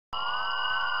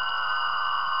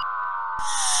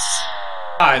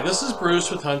Hi, this is Bruce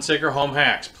with Hunsaker Home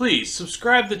Hacks. Please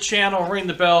subscribe to the channel and ring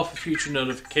the bell for future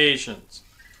notifications.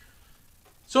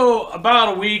 So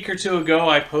about a week or two ago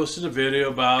I posted a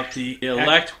video about the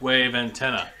Elect Wave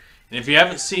antenna. And if you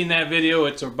haven't seen that video,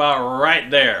 it's about right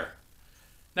there.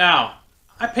 Now,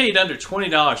 I paid under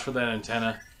 $20 for that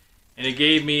antenna and it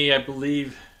gave me, I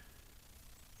believe,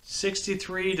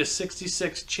 63 to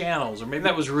 66 channels, or maybe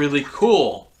that was really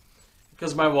cool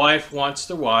because my wife wants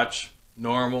to watch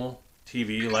normal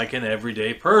TV like an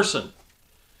everyday person.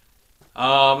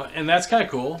 And that's kind of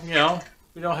cool, you know.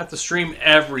 We don't have to stream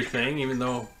everything, even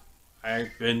though I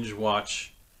binge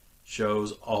watch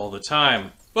shows all the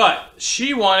time. But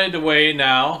she wanted a way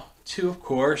now to, of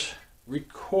course,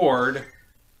 record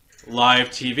live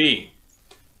TV.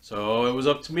 So it was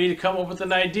up to me to come up with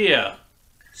an idea.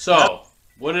 So,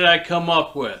 what did I come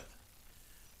up with?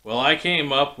 Well, I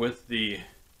came up with the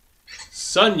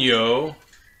Sunyo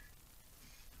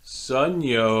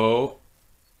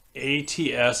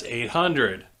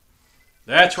ATS800.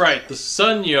 That's right, the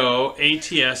Sunyo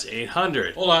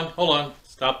ATS800. Hold on,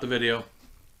 stop the video.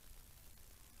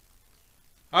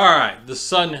 Alright, the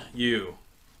Sunyo.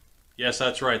 Yes,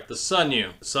 that's right, the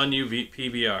Sunyo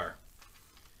PVR.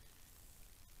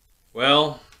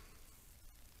 Well,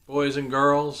 boys and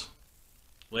girls,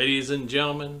 ladies and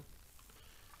gentlemen,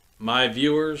 my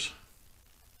viewers,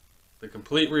 the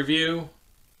complete review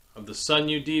of the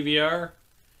Sunyo DVR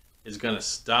is going to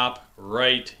stop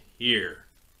right here.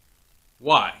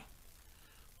 Why?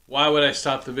 Why would I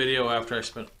stop the video after I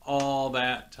spent all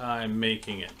that time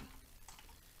making it?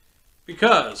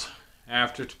 Because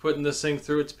after putting this thing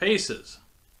through its paces,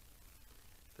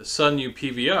 the Sunyo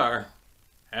PVR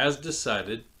has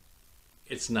decided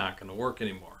it's not going to work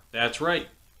anymore. That's right.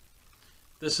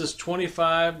 This is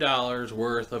 $25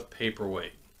 worth of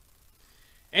paperweight.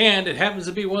 And it happens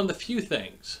to be one of the few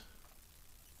things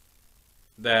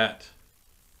that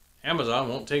Amazon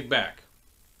won't take back.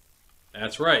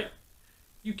 That's right.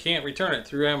 You can't return it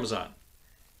through Amazon.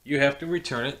 You have to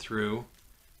return it through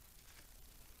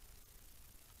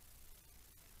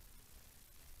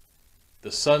the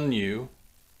Sunyo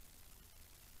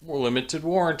limited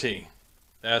warranty.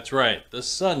 That's right, the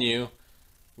Sunyo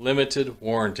limited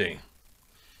warranty.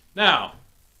 Now,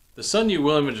 the Sunyo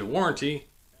limited warranty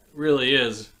really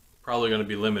is probably going to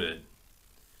be limited.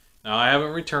 Now, I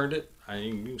haven't returned it.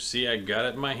 You can see I got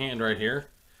it in my hand right here.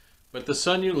 But the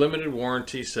Sunyo limited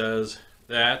warranty says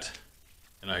that,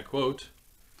 and I quote,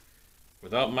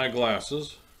 without my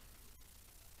glasses,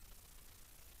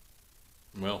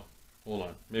 well, hold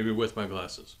on, maybe with my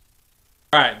glasses.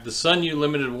 Alright, the Sunyo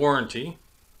limited warranty,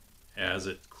 as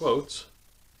it quotes,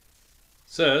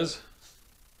 says,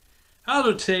 how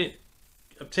to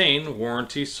obtain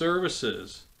warranty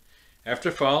services.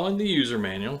 After following the user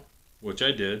manual, which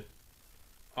I did,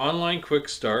 online quick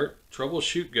start,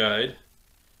 troubleshoot guide,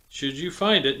 should you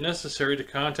find it necessary to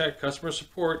contact customer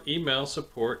support, email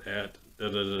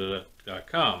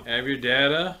support@.com. Have your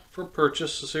data for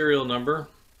purchase serial number,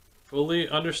 fully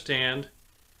understand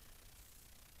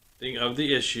of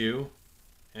the issue,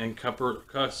 and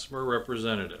customer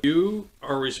representative. You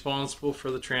are responsible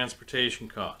for the transportation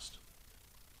cost.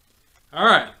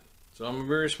 Alright, so I'm going to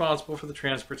be responsible for the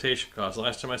transportation cost.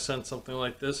 Last time I sent something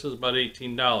like this, it was about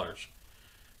 $18.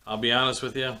 I'll be honest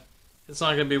with you, it's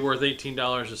not going to be worth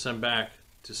 $18 to send back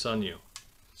to Sunyo.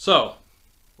 So,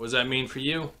 what does that mean for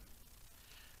you?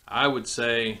 I would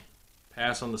say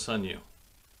pass on the Sunyo.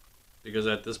 Because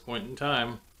at this point in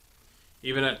time,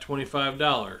 even at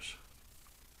 $25,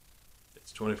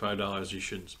 it's $25 you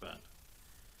shouldn't spend.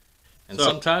 And so,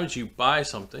 sometimes you buy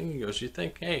something because you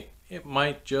think, hey, it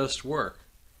might just work.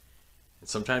 And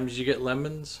sometimes you get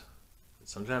lemons, and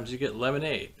sometimes you get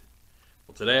lemonade.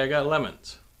 Well, today I got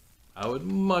lemons. I would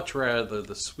much rather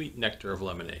the sweet nectar of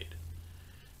lemonade.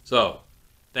 So,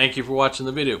 thank you for watching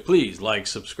the video. Please like,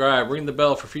 subscribe, ring the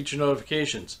bell for future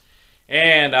notifications.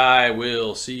 And I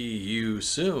will see you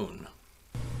soon.